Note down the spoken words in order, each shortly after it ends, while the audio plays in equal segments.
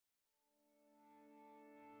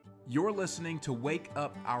You're listening to Wake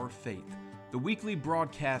Up Our Faith, the weekly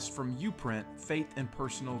broadcast from Uprint Faith and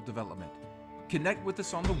Personal Development. Connect with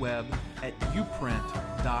us on the web at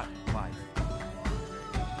uprint.life.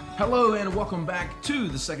 Hello and welcome back to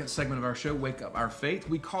the second segment of our show, Wake Up Our Faith.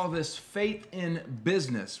 We call this Faith in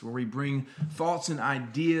Business, where we bring thoughts and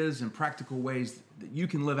ideas and practical ways that you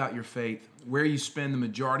can live out your faith, where you spend the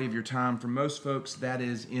majority of your time. For most folks, that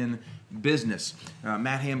is in business.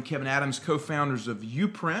 Matt Ham, Kevin Adams, co-founders of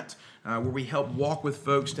Uprint, where we help walk with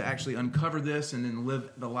folks to actually uncover this and then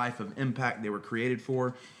live the life of impact they were created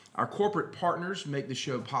for. Our corporate partners make the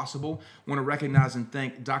show possible. I want to recognize and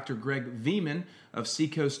thank Dr. Greg Veman of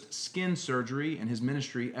Seacoast Skin Surgery and his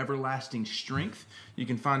ministry, Everlasting Strength. You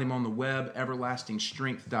can find him on the web,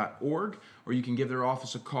 everlastingstrength.org, or you can give their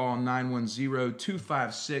office a call,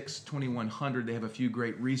 910-256-2100. They have a few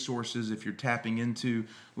great resources if you're tapping into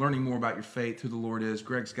learning more about your faith, who the Lord is.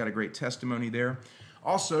 Greg's got a great testimony there.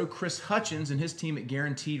 Also, Chris Hutchins and his team at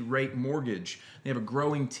Guaranteed Rate Mortgage. They have a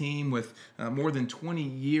growing team with more than 20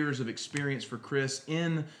 years of experience for Chris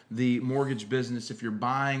in the mortgage business. If you're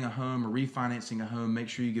buying a home or refinancing a home, make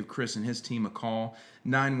sure you give Chris and his team a call,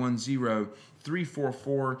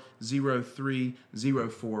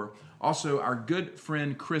 910-344-0304. Also, our good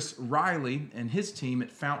friend Chris Riley and his team at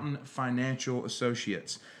Fountain Financial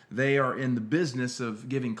Associates. They are in the business of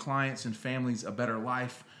giving clients and families a better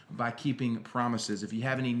life by keeping promises. If you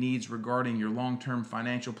have any needs regarding your long-term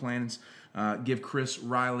financial plans, give Chris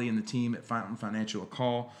Riley and the team at Fountain Financial a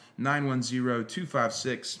call,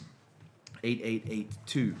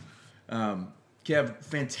 910-256-8882. Kev,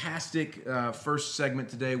 fantastic first segment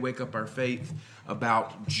today, Wake Up Our Faith,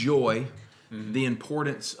 about joy, the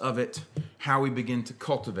importance of it, how we begin to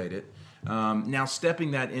cultivate it. Now,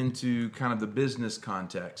 stepping that into kind of the business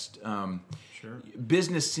context, Sure.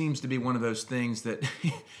 Business seems to be one of those things that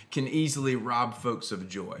can easily rob folks of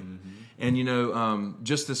joy. And, you know,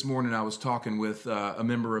 just this morning I was talking with a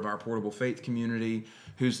member of our Portable Faith community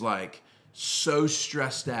who's like so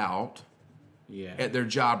stressed out at their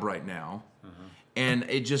job right now. And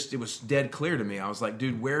it was dead clear to me. I was like,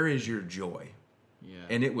 dude, where is your joy?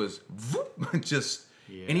 And it was just,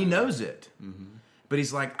 and he knows it. But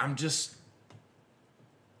he's like, I'm just,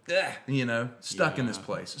 stuck in this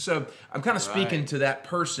place. So I'm kind of speaking to that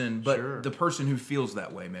person, but the person who feels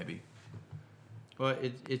that way, maybe. Well,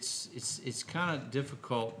 it's kind of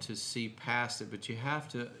difficult to see past it, but you have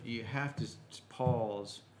to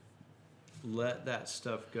pause, let that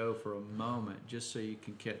stuff go for a moment, just so you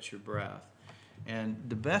can catch your breath. And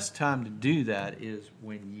the best time to do that is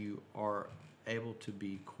when you are able to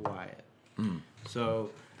be quiet.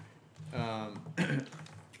 So,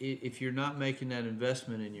 if you're not making that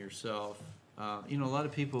investment in yourself, a lot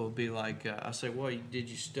of people will be like, I say, well, did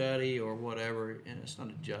you study or whatever? And it's not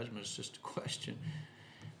a judgment, it's just a question.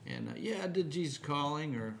 And I did Jesus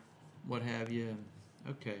Calling or what have you.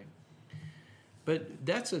 Okay. But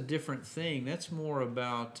that's a different thing. That's more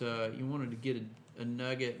about you wanted to get a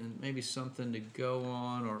nugget and maybe something to go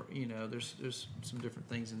on, or, there's some different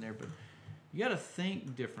things in there. But you got to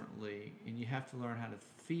think differently, and you have to learn how to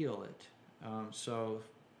feel it. So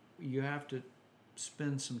you have to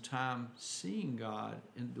spend some time seeing God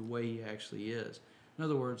in the way He actually is. In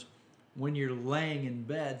other words, when you're laying in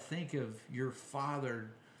bed, think of your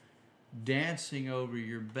Father dancing over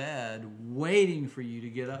your bed, waiting for you to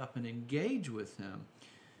get up and engage with Him.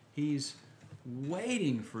 He's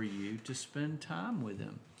waiting for you to spend time with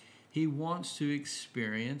Him. He wants to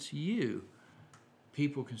experience you.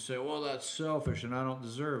 People can say, well, that's selfish and I don't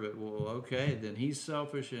deserve it. Well, okay, then He's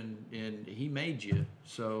selfish and He made you.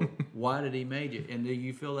 So why did He make you? And do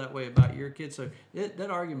you feel that way about your kids? So that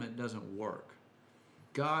argument doesn't work.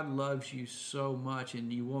 God loves you so much, and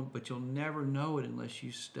but you'll never know it unless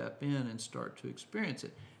you step in and start to experience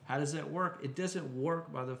it. How does that work? It doesn't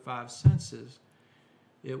work by the five senses.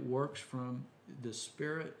 It works from the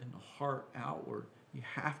spirit and the heart outward. You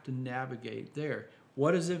have to navigate there.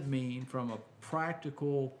 What does it mean from a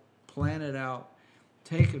practical, plan it out,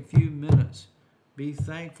 take a few minutes, be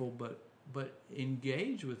thankful, but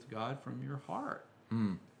engage with God from your heart.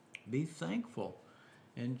 Be thankful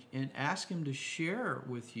and ask Him to share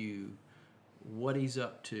with you what He's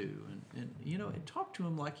up to. And talk to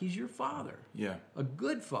Him like He's your Father. Yeah. A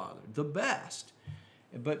good Father, the best.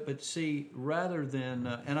 But see, rather than,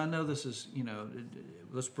 and I know this is,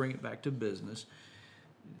 let's bring it back to business.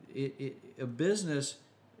 A business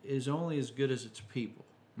is only as good as its people.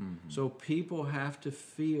 So people have to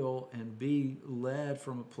feel and be led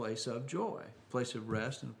from a place of joy, a place of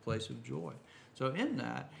rest and a place of joy. So in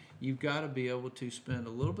that, you've got to be able to spend a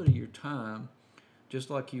little bit of your time just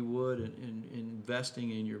like you would in investing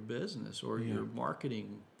in your business or your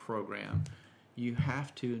marketing program, you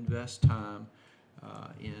have to invest time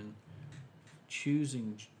in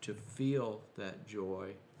choosing to feel that joy.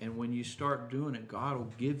 And when you start doing it, God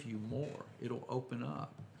will give you more. It'll open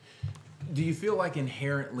up. Do you feel like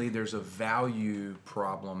inherently there's a value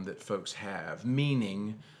problem that folks have,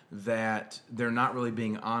 meaning that they're not really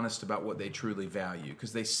being honest about what they truly value?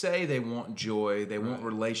 Because they say they want joy, they want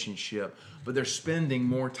relationship, but they're spending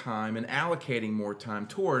more time and allocating more time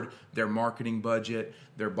toward their marketing budget,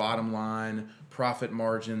 their bottom line, profit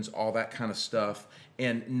margins, all that kind of stuff,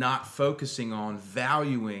 and not focusing on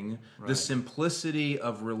valuing the simplicity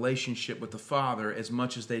of relationship with the Father as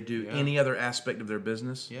much as they do any other aspect of their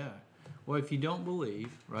business? Yeah. Well, if you don't believe,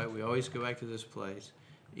 right, we always go back to this place.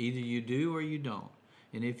 Either you do or you don't.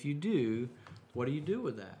 And if you do, what do you do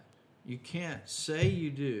with that? You can't say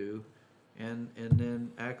you do and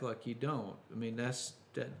then act like you don't. I mean, that's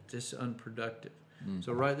unproductive.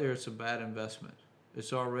 So right there, it's a bad investment.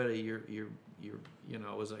 It's already you're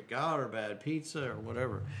was it God or bad pizza or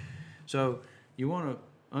whatever. So you want to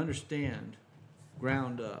understand,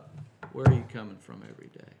 ground up, where are you coming from every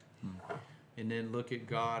day, and then look at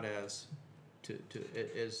God as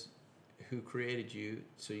who created you,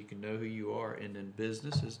 so you can know who you are, and then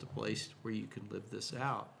business is the place where you can live this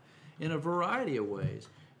out in a variety of ways.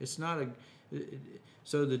 It's not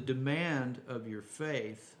so the demand of your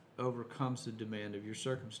faith overcomes the demand of your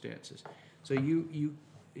circumstances. So you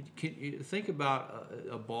think about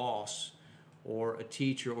a boss or a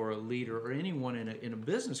teacher or a leader or anyone in a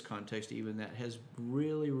business context even that has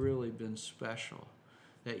really, really been special,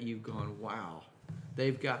 that you've gone, wow,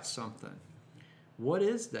 they've got something. What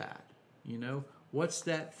is that? What's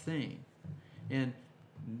that thing? And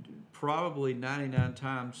probably 99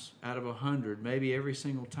 times out of 100, maybe every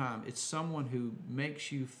single time, it's someone who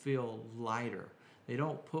makes you feel lighter. They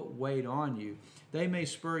don't put weight on you. They may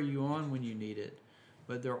spur you on when you need it,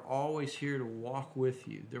 but they're always here to walk with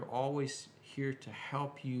you. They're always here to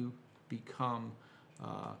help you become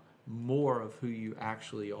more of who you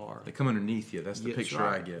actually are. They come underneath you. That's the picture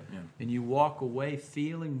right. I get. Yeah. And you walk away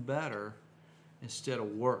feeling better instead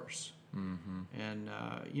of worse. Mm-hmm. And,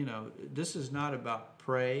 this is not about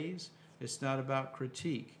praise. It's not about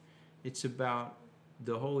critique. It's about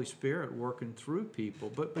the Holy Spirit working through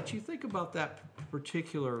people. But you think about that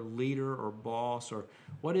particular leader or boss, or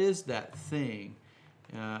what is that thing?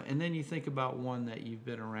 And then you think about one that you've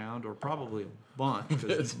been around, or probably a bunch,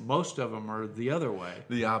 because most of them are the other way.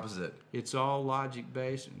 The opposite. It's all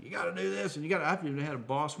logic-based, and you got to do this, and I've even had a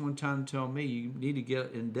boss one time tell me, you need to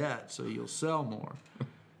get in debt so you'll sell more.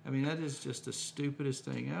 I mean, that is just the stupidest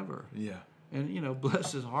thing ever. Yeah. And,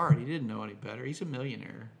 bless his heart, he didn't know any better. He's a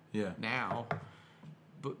millionaire now.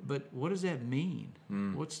 But what does that mean?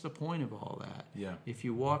 What's the point of all that? Yeah. If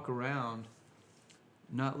you walk around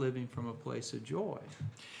not living from a place of joy.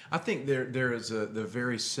 I think there is the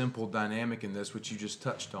very simple dynamic in this, which you just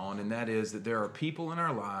touched on, and that is that there are people in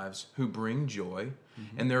our lives who bring joy,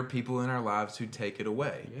 and there are people in our lives who take it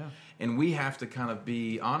away. Yeah. And we have to kind of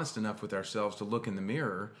be honest enough with ourselves to look in the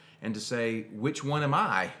mirror and to say, which one am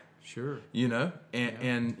I? Sure.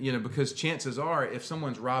 And because chances are, if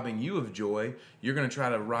someone's robbing you of joy, you're going to try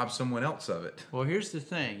to rob someone else of it. Well, here's the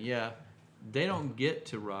thing. Yeah, they don't get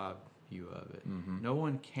to rob you of it. Mm-hmm. No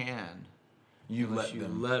one can. You let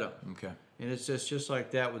them. Okay. And it's just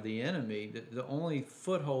like that with the enemy. The only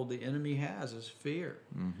foothold the enemy has is fear.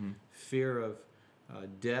 Mm-hmm. Fear of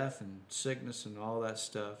death and sickness and all that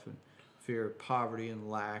stuff, and fear of poverty and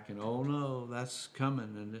lack, and oh no, that's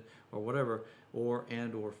coming, and or whatever, or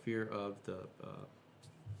fear of the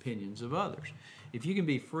opinions of others. If you can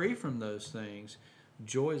be free from those things,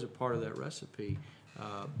 joy is a part of that recipe.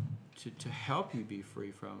 To help you be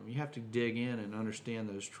free from them, you have to dig in and understand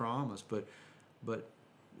those traumas. But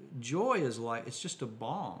joy is it's just a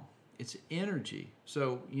balm. It's energy.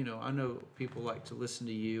 So I know people like to listen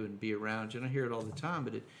to you and be around you, and I hear it all the time.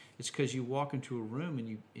 But it's because you walk into a room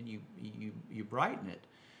and you brighten it.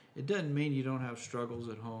 It doesn't mean you don't have struggles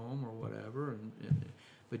at home or whatever,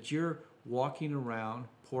 but you're walking around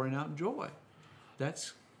pouring out joy.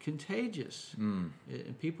 That's contagious,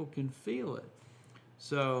 and people can feel it.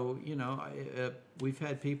 So, we've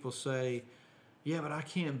had people say, yeah, but I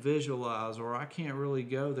can't visualize, or I can't really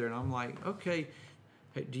go there. And I'm like, okay,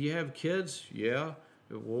 hey, do you have kids? Yeah.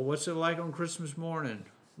 Well, what's it like on Christmas morning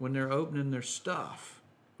when they're opening their stuff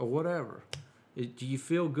or whatever? Do you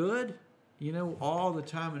feel good? All the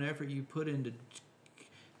time and effort you put into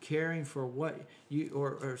caring for what you,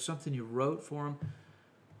 or something you wrote for them.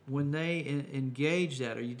 When they engage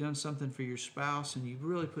that, or you've done something for your spouse and you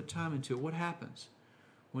really put time into it, what happens?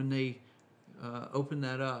 When they open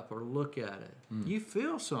that up or look at it, you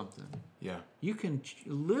feel something. Yeah. You can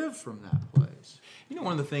live from that place. You know,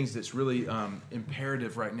 one of the things that's really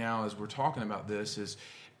imperative right now as we're talking about this is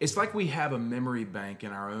it's like we have a memory bank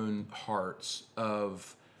in our own hearts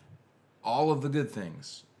of all of the good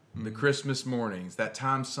things. The Christmas mornings, that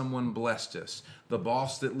time someone blessed us, the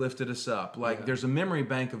boss that lifted us up. Like, there's a memory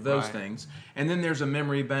bank of those things. And then there's a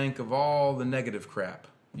memory bank of all the negative crap,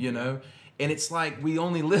 you know? And it's like we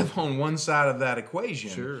only live on one side of that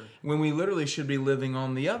equation when we literally should be living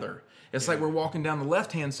on the other. It's like we're walking down the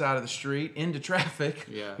left-hand side of the street into traffic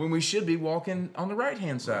when we should be walking on the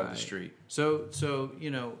right-hand side of the street. So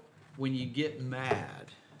you know, when you get mad,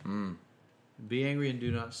 be angry and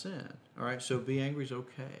do not sin. All right, so be angry is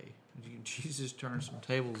okay. Jesus turned some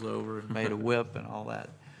tables over and made a whip and all that.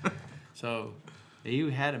 So you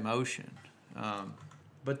had emotion.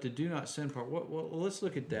 But the do not sin part, well, let's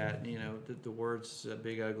look at that. You know, the word's a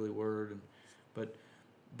big, ugly word.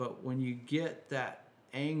 But when you get that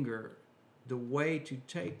anger, the way to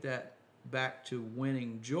take that back to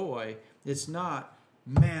winning joy, it's not,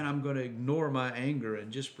 man, I'm going to ignore my anger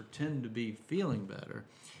and just pretend to be feeling better.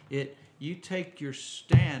 You take your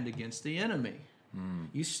stand against the enemy.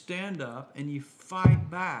 You stand up and you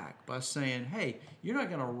fight back by saying, hey, you're not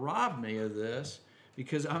going to rob me of this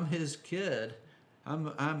because I'm his kid.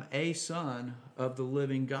 I'm a son of the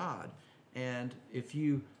living God. And if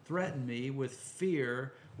you threaten me with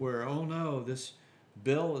fear where, oh no, this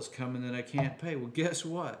bill is coming that I can't pay, well, guess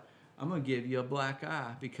what? I'm going to give you a black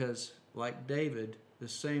eye because, like David, the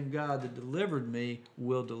same God that delivered me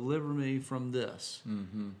will deliver me from this.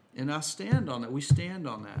 And I stand on that. We stand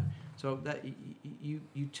on that. So that you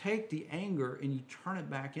take the anger and you turn it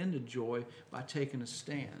back into joy by taking a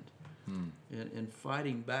stand and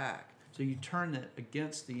fighting back. So you turn that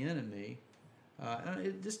against the enemy.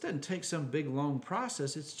 This doesn't take some big, long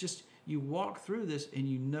process. It's just you walk through this and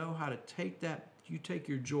you know how to take that. You take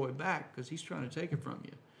your joy back because he's trying to take it from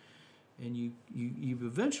you. And you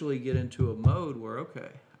eventually get into a mode where, okay,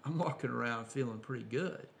 I'm walking around feeling pretty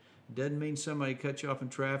good. It doesn't mean somebody cut you off in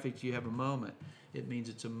traffic, you have a moment. It means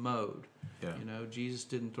it's a mode. Yeah. You know, Jesus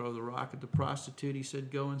didn't throw the rock at the prostitute. He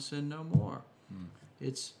said, go and sin no more.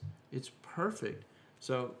 It's perfect.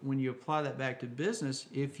 So when you apply that back to business,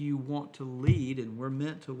 if you want to lead, and we're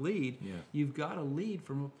meant to lead, you've got to lead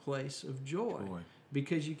from a place of joy.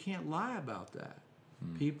 Because you can't lie about that.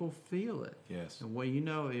 People feel it. Yes. And when you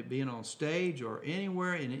know it being on stage or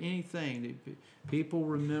anywhere in anything, people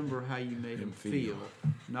remember how you made them feel,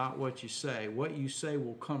 not what you say. What you say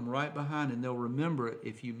will come right behind, and they'll remember it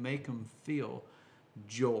if you make them feel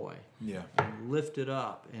joy. Yeah. And lift it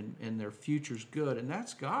up, and their future's good, and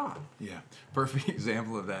that's God. Yeah. Perfect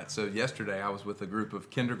example of that. So yesterday I was with a group of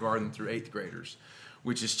kindergarten through 8th graders,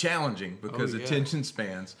 which is challenging because attention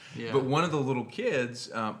spans. Yeah. But one of the little kids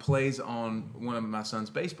plays on one of my son's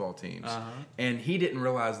baseball teams. And he didn't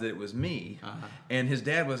realize that it was me. And his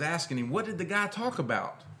dad was asking him, what did the guy talk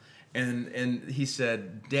about? And he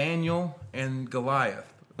said, Daniel and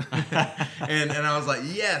Goliath. and I was like,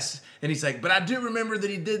 yes. And he's like, but I do remember that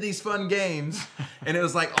he did these fun games. And it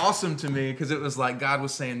was like awesome to me because it was like God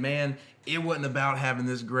was saying, man, it wasn't about having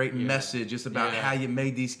this great message. It's about how you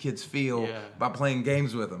made these kids feel by playing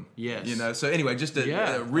games with them. Yes. You know. So anyway, just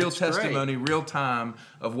a real testimony, real time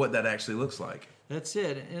of what that actually looks like. That's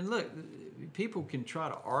it. And look, people can try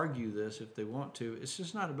to argue this if they want to. It's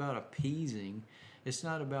just not about appeasing. It's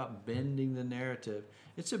not about bending the narrative.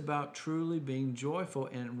 It's about truly being joyful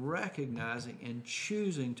and recognizing and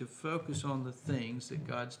choosing to focus on the things that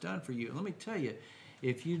God's done for you. And let me tell you,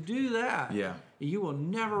 if you do that, you will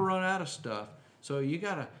never run out of stuff. So you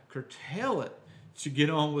got to curtail it to get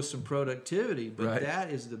on with some productivity. But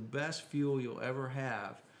that is the best fuel you'll ever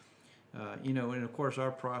have. You know, and of course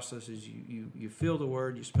our process is you feel the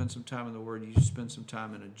Word, you spend some time in the Word, you spend some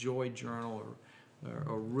time in a joy journal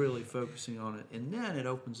or really focusing on it. And then it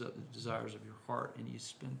opens up the desires of your heart and you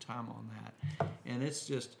spend time on that. And it's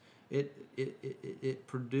just, it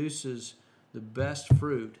produces the best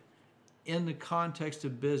fruit. In the context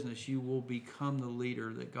of business, you will become the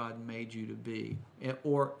leader that God made you to be.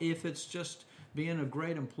 Or if it's just being a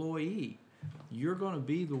great employee, you're going to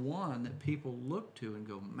be the one that people look to and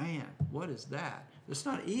go, man, what is that? It's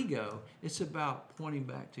not ego. It's about pointing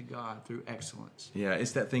back to God through excellence. Yeah,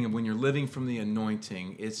 it's that thing of when you're living from the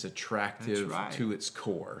anointing, it's attractive to its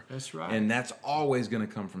core. That's right. And that's always going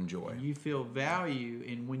to come from joy. You feel value,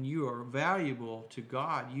 and when you are valuable to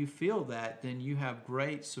God, you feel that, then you have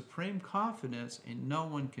great supreme confidence, and no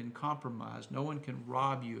one can compromise. No one can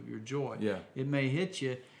rob you of your joy. Yeah. It may hit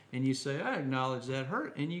you, and you say, I acknowledge that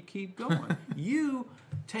hurt, and you keep going. You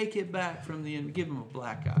take it back from the end, give them a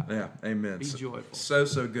black eye. Yeah, amen. Be joyful.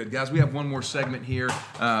 So good. Guys, we have one more segment here.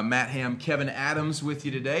 Matt Ham, Kevin Adams with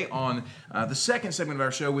you today on the second segment of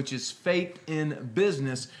our show, which is Faith in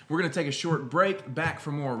Business. We're going to take a short break, back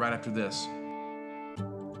for more right after this.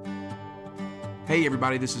 Hey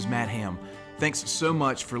everybody, this is Matt Ham. Thanks so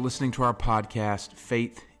much for listening to our podcast,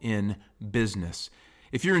 Faith in Business.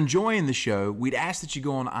 If you're enjoying the show, we'd ask that you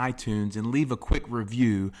go on iTunes and leave a quick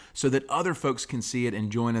review so that other folks can see it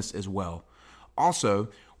and join us as well. Also,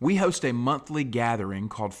 we host a monthly gathering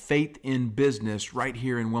called Faith in Business right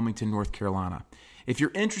here in Wilmington, North Carolina. If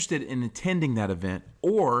you're interested in attending that event,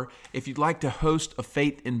 or if you'd like to host a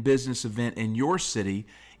Faith in Business event in your city,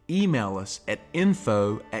 email us at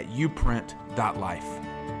info@uprint.life.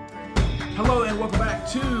 Hello and welcome back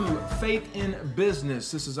to Faith in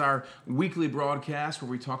Business. This is our weekly broadcast where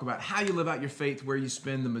we talk about how you live out your faith, where you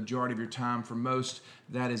spend the majority of your time. For most,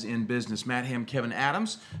 that is in business. Matt Ham, Kevin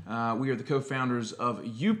Adams. We are the co-founders of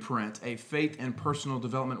Uprint, a faith and personal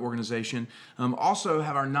development organization. Also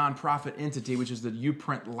have our nonprofit entity, which is the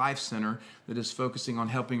Uprint Life Center, that is focusing on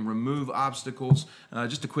helping remove obstacles.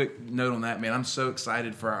 Just a quick note on that, man. I'm so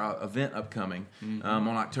excited for our event upcoming on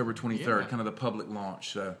October 23rd, kind of the public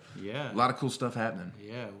launch. So yeah, a lot of cool stuff happening.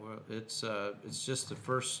 Yeah, well, it's just the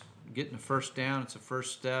first, getting the first down. It's a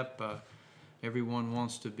first step. Everyone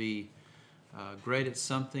wants to be great at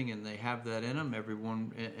something, and they have that in them.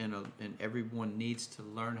 Everyone and everyone needs to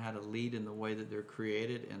learn how to lead in the way that they're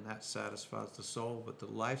created, and that satisfies the soul. But the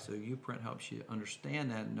Life, so Uprint helps you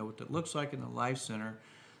understand that and know what that looks like in the Life Center.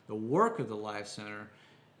 The work of the Life Center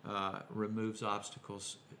removes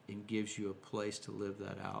obstacles and gives you a place to live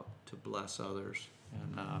that out, to bless others,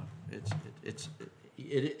 and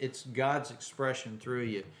it's God's expression through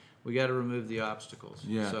you. We got to remove the obstacles.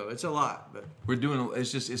 Yeah. So it's a lot, but we're doing.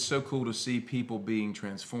 It's so cool to see people being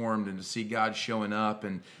transformed and to see God showing up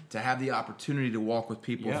and to have the opportunity to walk with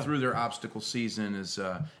people through their obstacle season is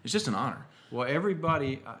it's just an honor. Well,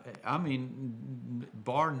 everybody, I mean,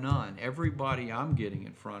 bar none, everybody I'm getting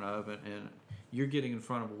in front of, and you're getting in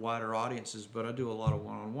front of wider audiences, but I do a lot of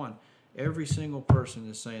one-on-one. Every single person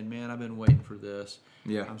is saying, man, I've been waiting for this.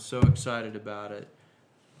 Yeah. I'm so excited about it.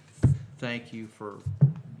 Thank you for,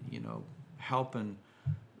 helping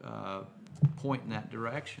point in that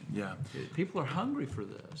direction. Yeah. People are hungry for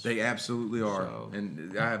this. They absolutely are. So,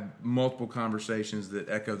 and I have multiple conversations that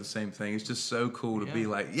echo the same thing. It's just so cool to be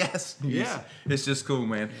like, yes. Yeah. It's just cool,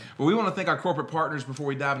 man. Yeah. Well, we want to thank our corporate partners before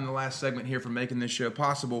we dive into the last segment here for making this show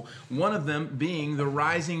possible. One of them being the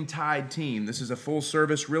Rising Tide team. This is a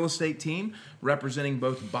full-service real estate team representing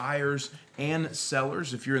both buyers and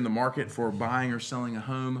sellers. If you're in the market for buying or selling a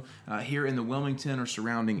home here in the Wilmington or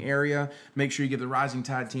surrounding area, make sure you give the Rising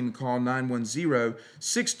Tide team a call,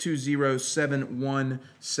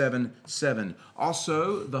 910-620-7177.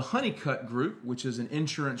 Also, the Honeycutt Group, which is an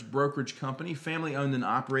insurance brokerage company, family owned and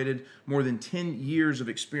operated, more than 10 years of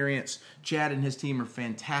experience. Chad and his team are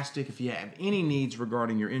fantastic. If you have any needs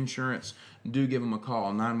regarding your insurance, do give them a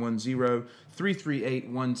call,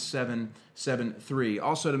 910-338-1773.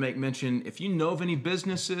 Also, to make mention, if you know of any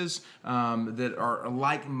businesses that are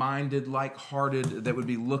like-minded, like-hearted, that would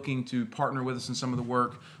be looking to partner with us in some of the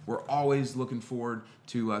work, we're always looking forward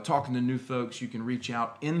to talking to new folks. You can reach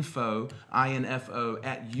out, info, I-N-F-O,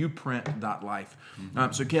 @uprint.life.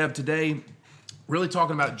 So, Kev, today, really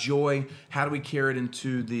talking about joy. How do we carry it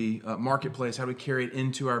into the marketplace? How do we carry it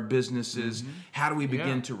into our businesses? How do we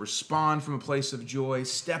begin to respond from a place of joy,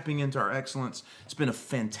 stepping into our excellence? It's been a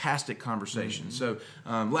fantastic conversation. So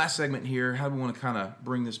last segment here, how do we want to kind of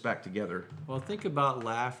bring this back together? Well, think about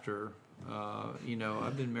laughter.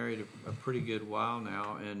 I've been married a pretty good while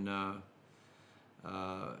now, and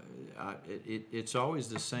it's always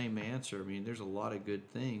the same answer. I mean, there's a lot of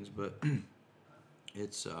good things, but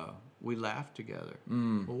it's we laugh together.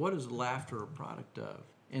 Well, what is laughter a product of?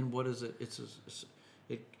 And what is it?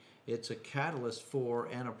 It's a catalyst for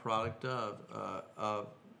and a product of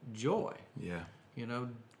joy. Yeah.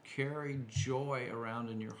 Carry joy around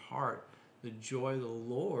in your heart. The joy of the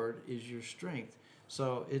Lord is your strength.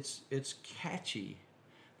 So it's catchy,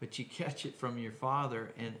 but you catch it from your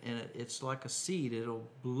Father, and it's like a seed. It'll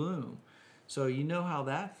bloom. So you know how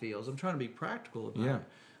that feels. I'm trying to be practical about it.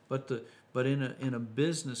 But in a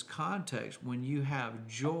business context, when you have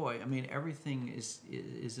joy, I mean, everything is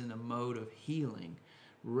in a mode of healing,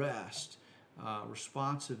 rest,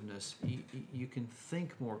 responsiveness. You can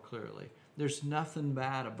think more clearly. There's nothing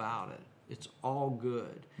bad about it. It's all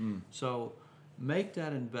good. So make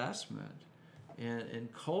that investment and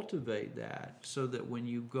cultivate that so that when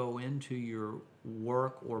you go into your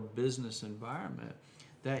work or business environment,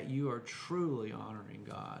 that you are truly honoring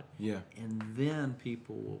God. Yeah. And then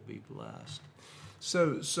people will be blessed.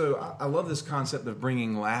 So I love this concept of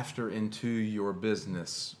bringing laughter into your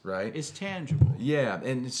business, right? It's tangible. Yeah,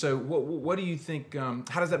 and so what do you think,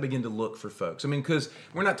 how does that begin to look for folks? I mean, because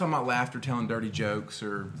we're not talking about laughter telling dirty jokes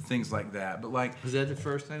or things like that, but like... Was that the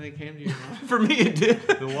first thing that came to your mind? For me, it did.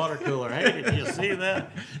 The water cooler. Hey, did you see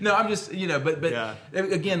that? No, I'm just, but Yeah.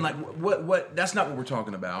 again, like what that's not what we're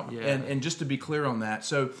talking about. Yeah. And just to be clear on that,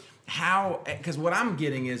 so how, because what I'm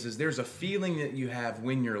getting is there's a feeling that you have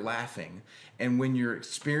when you're laughing and when you're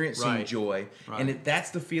experiencing Right. joy, Right. and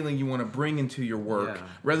that's the feeling you want to bring into your work, Yeah.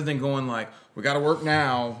 rather than going like, we got to work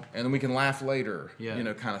now and then we can laugh later, Yeah.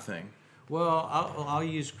 kind of thing. Well, I'll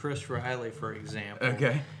use Chris Riley for example.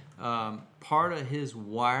 Okay. Part of his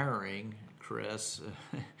wiring, Chris,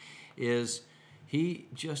 is he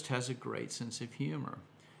just has a great sense of humor.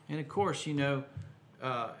 And of course,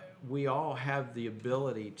 we all have the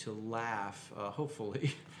ability to laugh,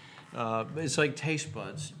 hopefully. It's like taste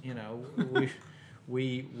buds,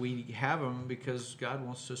 we have them because God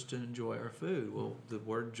wants us to enjoy our food. Well, the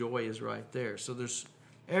word joy is right there. So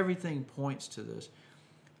everything points to this.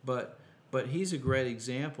 But he's a great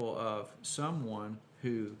example of someone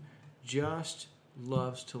who just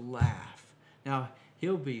loves to laugh. Now,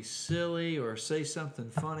 he'll be silly or say something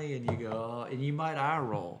funny and you go, and you might eye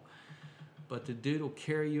roll. But the dude will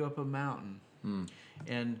carry you up a mountain.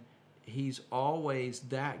 And he's always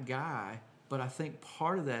that guy. But I think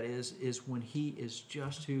part of that is when he is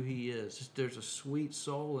just who he is. There's a sweet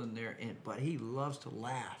soul in there, but he loves to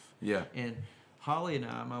laugh. Yeah. And Holly and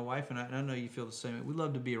I, my wife and I know you feel the same way, we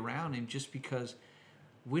love to be around him just because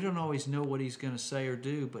we don't always know what he's going to say or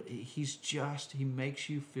do, but he makes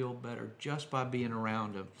you feel better just by being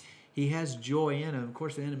around him. He has joy in him. Of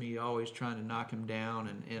course, the enemy is always trying to knock him down,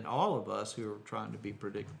 and all of us who are trying to be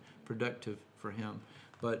productive for him.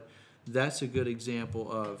 But that's a good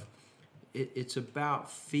example of it's about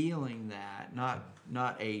feeling that,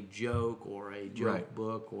 not a joke or a joke Right.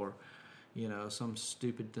 book or some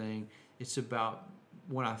stupid thing. It's about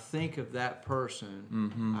when I think of that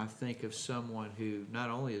person, I think of someone who not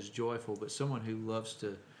only is joyful, but someone who loves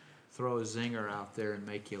to throw a zinger out there and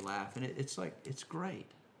make you laugh. And it's great.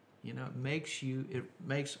 It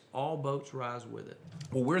makes all boats rise with it.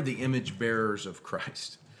 Well, we're the image bearers of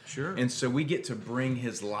Christ. Sure. And so we get to bring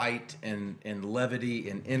his light and levity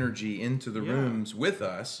and energy into the rooms with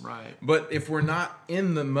us. Right. But if we're not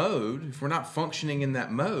in the mode, if we're not functioning in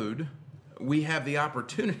that mode, we have the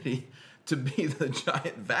opportunity to be the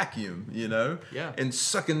giant vacuum, Yeah. and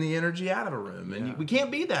sucking the energy out of a room. And Yeah. we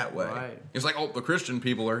can't be that way. Right. It's like, the Christian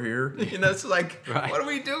people are here. It's like, Right. What are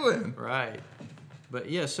we doing? Right. But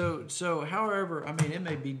yeah, so however, I mean, it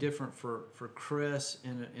may be different for Chris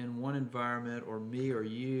in one environment or me or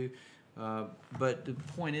you. But the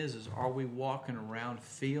point is are we walking around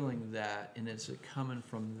feeling that, and it's coming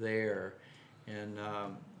from there? And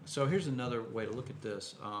so here's another way to look at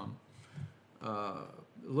this.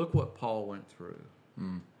 Look what Paul went through.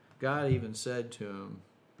 God even said to him,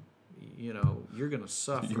 you're going to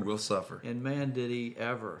suffer. You will suffer. And man, did he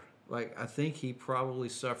ever. I think he probably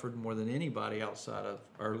suffered more than anybody outside of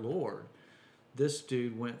our Lord. This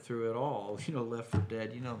dude went through it all, left for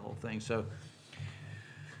dead, the whole thing. So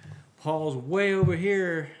Paul's way over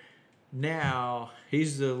here now.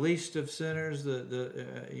 He's the least of sinners, the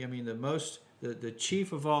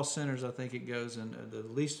chief of all sinners, I think it goes, and the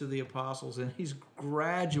least of the apostles, and he's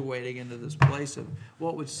graduating into this place of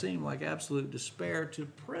what would seem like absolute despair to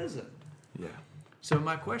prison. Yeah. So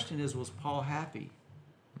my question is, was Paul happy?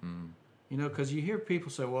 Because you hear people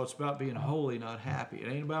say, well, it's about being holy, not happy. It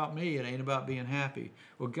ain't about me. It ain't about being happy.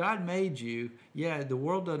 Well, God made you. Yeah, the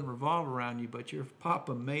world doesn't revolve around you, but your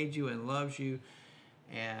Papa made you and loves you.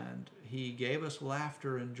 And he gave us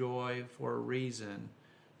laughter and joy for a reason.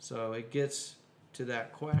 So it gets to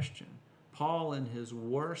that question. Paul, in his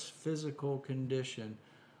worst physical condition,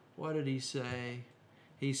 what did he say?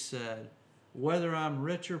 He said, whether I'm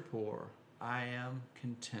rich or poor, I am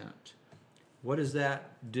content. What does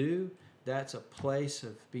that do? That's a place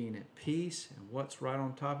of being at peace, and what's right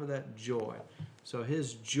on top of that? Joy. So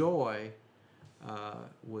his joy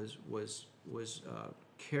was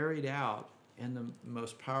carried out in the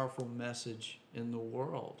most powerful message in the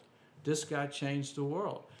world. This guy changed the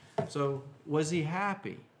world. So was he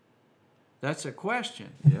happy? That's a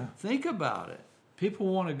question. Yeah. Think about it.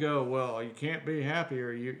 People want to go, well, you can't be happy,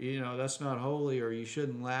 or that's not holy, or you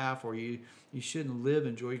shouldn't laugh, or you shouldn't live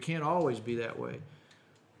in joy. You can't always be that way.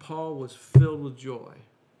 Paul was filled with joy.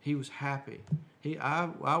 He was happy.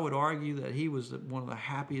 I would argue that he was one of the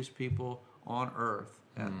happiest people on earth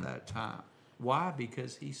at that time. Why?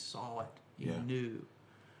 Because he saw it. He knew.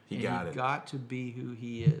 He got to be who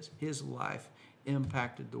he is. His life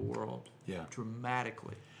impacted the world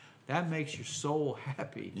dramatically. That makes your soul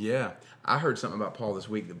happy. Yeah. I heard something about Paul this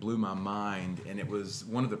week that blew my mind, and it was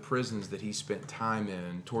one of the prisons that he spent time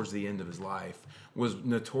in towards the end of his life was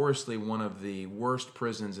notoriously one of the worst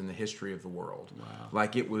prisons in the history of the world. Wow.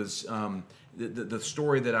 Like it was, the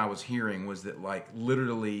story that I was hearing was that like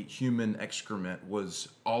literally human excrement was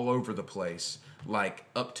all over the place, like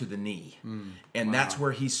up to the knee. And that's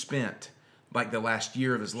where he spent like the last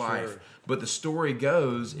year of his life. But the story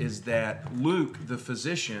goes is that Luke, the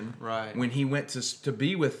physician, when he went to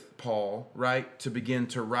be with Paul, right, to begin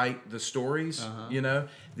to write the stories, that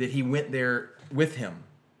he went there with him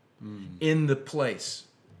in the place,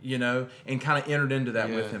 and kind of entered into that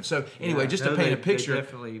with him. So anyway, just to paint a picture, they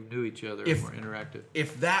definitely knew each other and were interactive.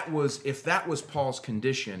 If that was Paul's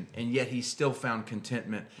condition, and yet he still found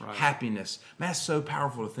contentment, happiness, man, that's so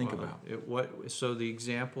powerful to think about. So the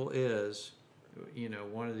example is,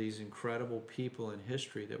 one of these incredible people in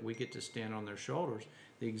history that we get to stand on their shoulders.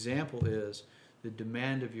 The example is the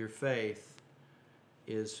demand of your faith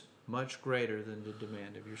is much greater than the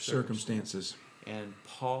demand of your circumstances. And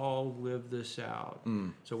Paul lived this out.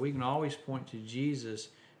 So we can always point to Jesus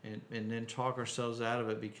and then talk ourselves out of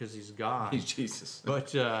it because he's God. He's Jesus.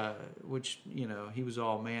 But he was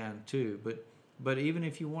all man too. But even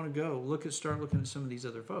if you want to start looking at some of these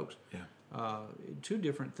other folks. Yeah. Two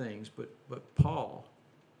different things, but Paul,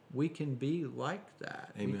 we can be like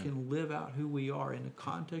that. Amen. We can live out who we are in the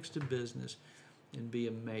context of business and be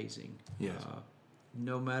amazing. Yes.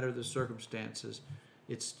 No matter the circumstances,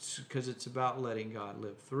 it's because it's about letting God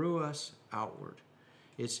live through us outward.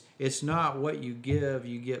 It's not what you give,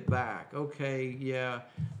 you get back. Okay, yeah,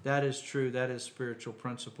 that is true. That is spiritual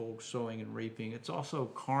principle, sowing and reaping. It's also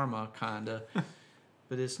karma, kind of,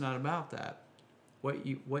 but it's not about that.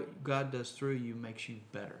 What God does through you makes you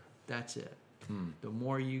better. That's it. The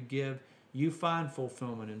more you give, you find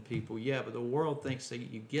fulfillment in people. Yeah, but the world thinks that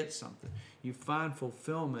you get something. You find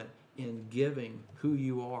fulfillment in giving who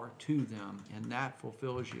you are to them, and that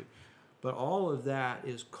fulfills you. But all of that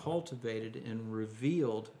is cultivated and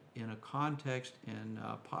revealed in a context and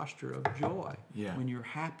posture of joy. Yeah. When you're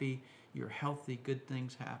happy, you're healthy, good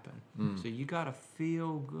things happen. So you got to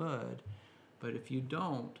feel good. But if you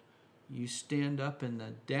don't, you stand up in the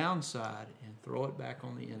downside and throw it back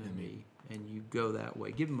on the enemy, and you go that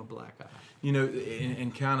way. Give him a black eye.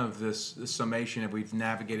 In kind of this summation, if we've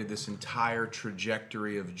navigated this entire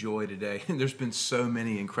trajectory of joy today, there's been so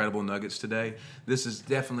many incredible nuggets today. This is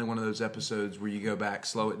definitely one of those episodes where you go back,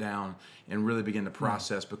 slow it down, and really begin to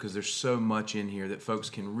process because there's so much in here that folks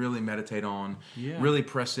can really meditate on, really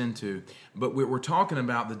press into. But we're talking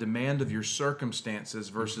about the demand of your circumstances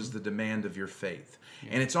versus the demand of your faith.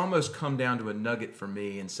 And it's almost come down to a nugget for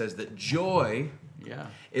me and says that joy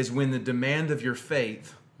is when the demand of your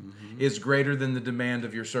faith is greater than the demand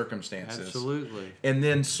of your circumstances. Absolutely. And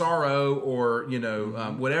then sorrow or,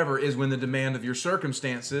 whatever is when the demand of your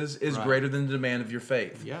circumstances is greater than the demand of your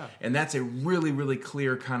faith. Yeah. And that's a really, really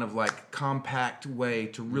clear kind of like compact way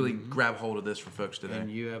to really grab hold of this for folks today. And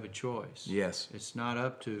you have a choice. Yes. It's not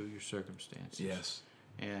up to your circumstances. Yes.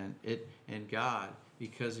 And God,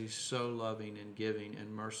 because he's so loving and giving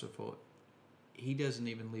and merciful, he doesn't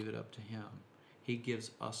even leave it up to him. He gives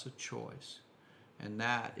us a choice. And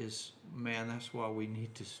that is, that's why we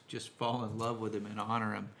need to just fall in love with him and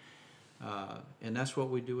honor him. And that's what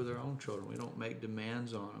we do with our own children. We don't make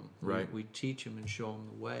demands on them. Right. We teach them and show them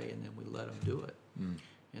the way, and then we let them do it.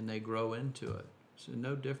 And they grow into it. So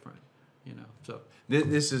no different. So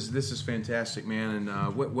this is fantastic, man,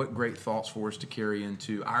 and what great thoughts for us to carry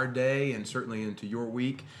into our day and certainly into your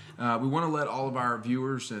week. We want to let all of our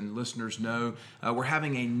viewers and listeners know we're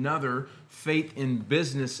having another Faith in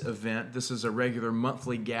Business event. This is a regular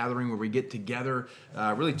monthly gathering where we get together,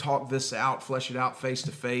 really talk this out, flesh it out face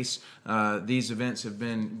to face. These events have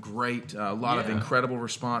been great. A lot of incredible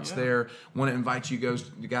response there. Want to invite you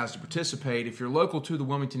guys to participate. If you're local to the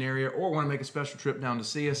Wilmington area or want to make a special trip down to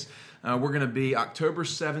see us, we're going to be October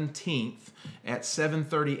 17th at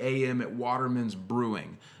 7:30 a.m. at Waterman's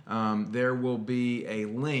Brewing. There will be a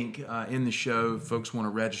link in the show. If folks want to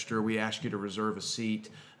register, we ask you to reserve a seat.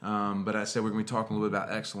 But I said we're going to be talking a little bit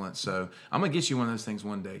about excellence. So I'm going to get you one of those things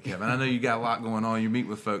one day, Kevin. I know you got a lot going on. You meet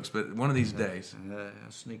with folks, but one of these days. I'll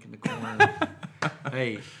sneak in the corner.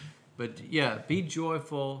 Hey, but be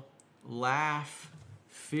joyful, laugh,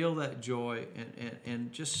 feel that joy,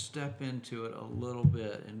 and just step into it a little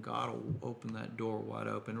bit, and God will open that door wide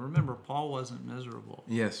open. Remember, Paul wasn't miserable.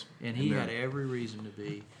 Yes. And he had every reason to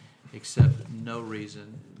be, except no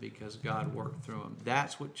reason, because God worked through him.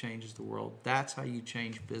 That's what changes the world. That's how you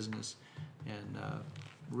change business. And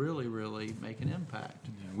really, really make an impact.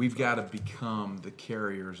 We've got to become the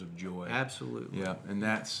carriers of joy. Absolutely. Yeah, and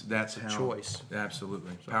that's how choice.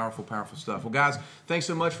 Absolutely, powerful stuff. Well, guys, thanks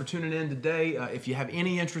so much for tuning in today. If you have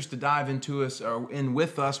any interest to dive into us or in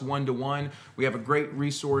with us one-to-one, we have a great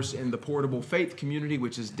resource in the Portable Faith community,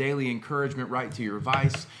 which is daily encouragement right to your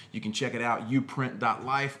device. You can check it out,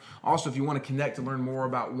 uprint.life. Also, if you want to connect to learn more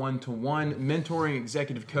about one-to-one mentoring,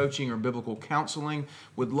 executive coaching, or biblical counseling,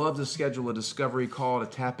 would love to schedule a discovery call to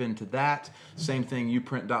tap into that. Same thing,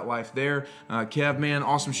 uprint.life there. Kev, man,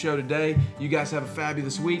 awesome show today. You guys have a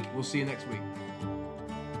fabulous week. We'll see you next week.